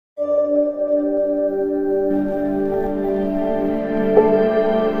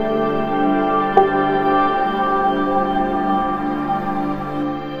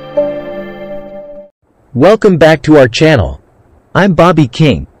Welcome back to our channel. I'm Bobby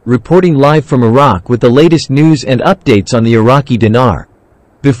King, reporting live from Iraq with the latest news and updates on the Iraqi Dinar.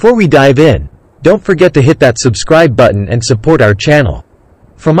 Before we dive in, don't forget to hit that subscribe button and support our channel.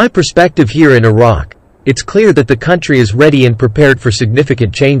 From my perspective here in Iraq, it's clear that the country is ready and prepared for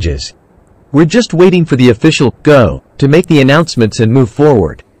significant changes. We're just waiting for the official go to make the announcements and move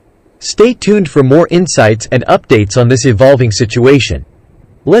forward. Stay tuned for more insights and updates on this evolving situation.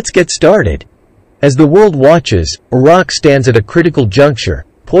 Let's get started. As the world watches, Iraq stands at a critical juncture,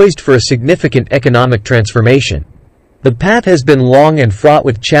 poised for a significant economic transformation. The path has been long and fraught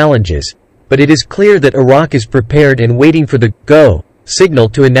with challenges, but it is clear that Iraq is prepared and waiting for the go signal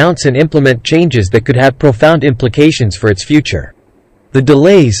to announce and implement changes that could have profound implications for its future. The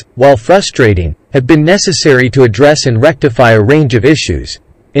delays, while frustrating, have been necessary to address and rectify a range of issues,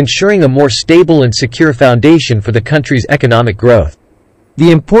 ensuring a more stable and secure foundation for the country's economic growth.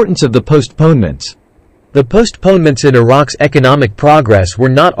 The importance of the postponements. The postponements in Iraq's economic progress were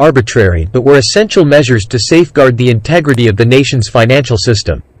not arbitrary but were essential measures to safeguard the integrity of the nation's financial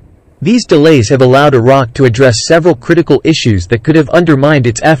system. These delays have allowed Iraq to address several critical issues that could have undermined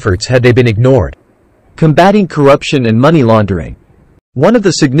its efforts had they been ignored. Combating corruption and money laundering. One of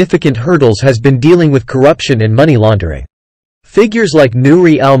the significant hurdles has been dealing with corruption and money laundering. Figures like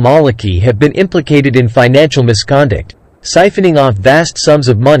Nouri al-Maliki have been implicated in financial misconduct, siphoning off vast sums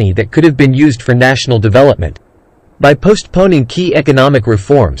of money that could have been used for national development. By postponing key economic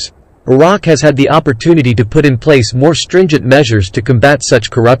reforms, Iraq has had the opportunity to put in place more stringent measures to combat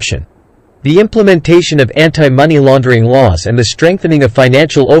such corruption. The implementation of anti-money laundering laws and the strengthening of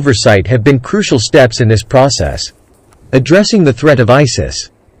financial oversight have been crucial steps in this process. Addressing the threat of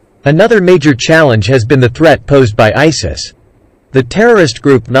ISIS. Another major challenge has been the threat posed by ISIS. The terrorist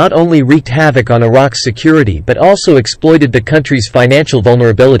group not only wreaked havoc on Iraq's security but also exploited the country's financial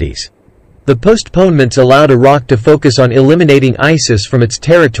vulnerabilities. The postponements allowed Iraq to focus on eliminating ISIS from its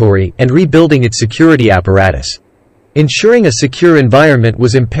territory and rebuilding its security apparatus. Ensuring a secure environment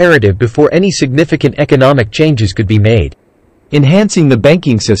was imperative before any significant economic changes could be made. Enhancing the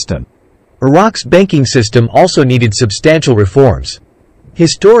banking system. Iraq's banking system also needed substantial reforms.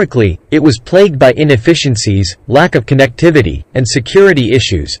 Historically, it was plagued by inefficiencies, lack of connectivity, and security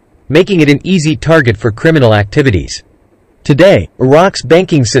issues, making it an easy target for criminal activities. Today, Iraq's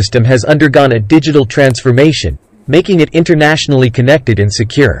banking system has undergone a digital transformation, making it internationally connected and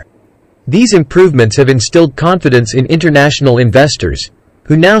secure. These improvements have instilled confidence in international investors,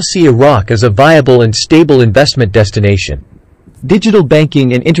 who now see Iraq as a viable and stable investment destination. Digital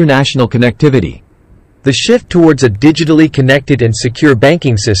banking and international connectivity. The shift towards a digitally connected and secure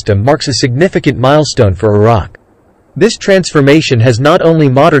banking system marks a significant milestone for Iraq. This transformation has not only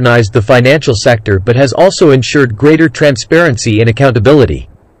modernized the financial sector but has also ensured greater transparency and accountability.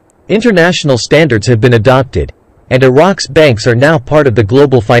 International standards have been adopted, and Iraq's banks are now part of the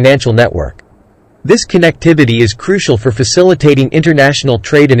global financial network. This connectivity is crucial for facilitating international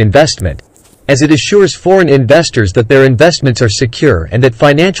trade and investment, as it assures foreign investors that their investments are secure and that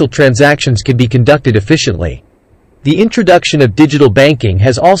financial transactions can be conducted efficiently. The introduction of digital banking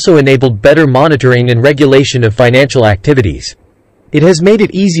has also enabled better monitoring and regulation of financial activities. It has made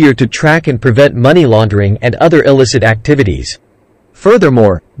it easier to track and prevent money laundering and other illicit activities.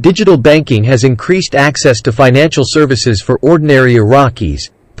 Furthermore, digital banking has increased access to financial services for ordinary Iraqis,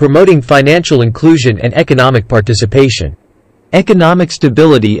 promoting financial inclusion and economic participation. Economic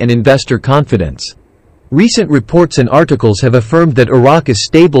stability and investor confidence. Recent reports and articles have affirmed that Iraq is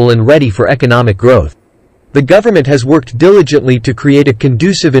stable and ready for economic growth. The government has worked diligently to create a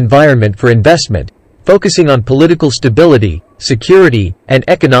conducive environment for investment, focusing on political stability, security, and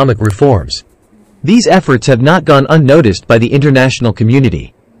economic reforms. These efforts have not gone unnoticed by the international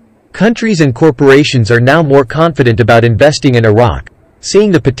community. Countries and corporations are now more confident about investing in Iraq,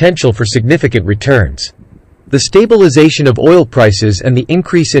 seeing the potential for significant returns. The stabilization of oil prices and the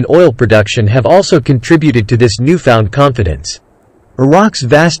increase in oil production have also contributed to this newfound confidence. Iraq's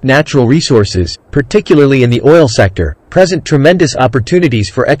vast natural resources, particularly in the oil sector, present tremendous opportunities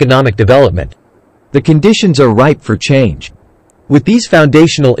for economic development. The conditions are ripe for change. With these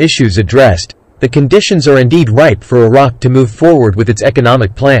foundational issues addressed, the conditions are indeed ripe for Iraq to move forward with its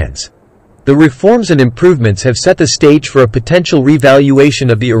economic plans. The reforms and improvements have set the stage for a potential revaluation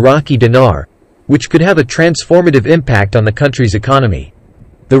of the Iraqi dinar, which could have a transformative impact on the country's economy.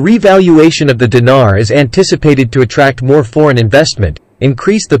 The revaluation of the dinar is anticipated to attract more foreign investment,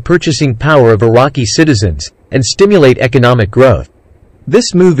 increase the purchasing power of Iraqi citizens, and stimulate economic growth.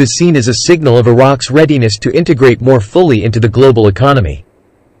 This move is seen as a signal of Iraq's readiness to integrate more fully into the global economy.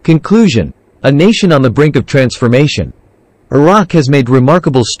 Conclusion: a nation on the brink of transformation. Iraq has made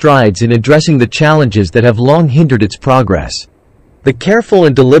remarkable strides in addressing the challenges that have long hindered its progress. The careful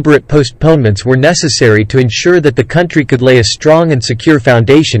and deliberate postponements were necessary to ensure that the country could lay a strong and secure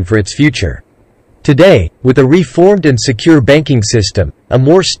foundation for its future. Today, with a reformed and secure banking system, a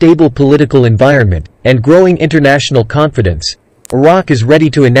more stable political environment, and growing international confidence, Iraq is ready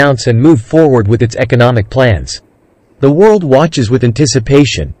to announce and move forward with its economic plans. The world watches with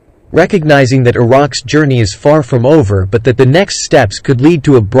anticipation, recognizing that Iraq's journey is far from over but that the next steps could lead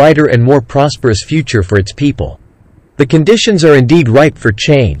to a brighter and more prosperous future for its people. The conditions are indeed ripe for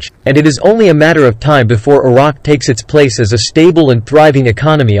change, and it is only a matter of time before Iraq takes its place as a stable and thriving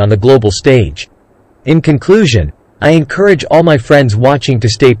economy on the global stage. In conclusion, I encourage all my friends watching to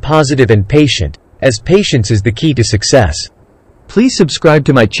stay positive and patient, as patience is the key to success. Please subscribe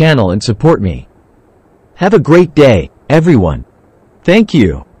to my channel and support me. Have a great day, everyone. Thank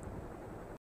you.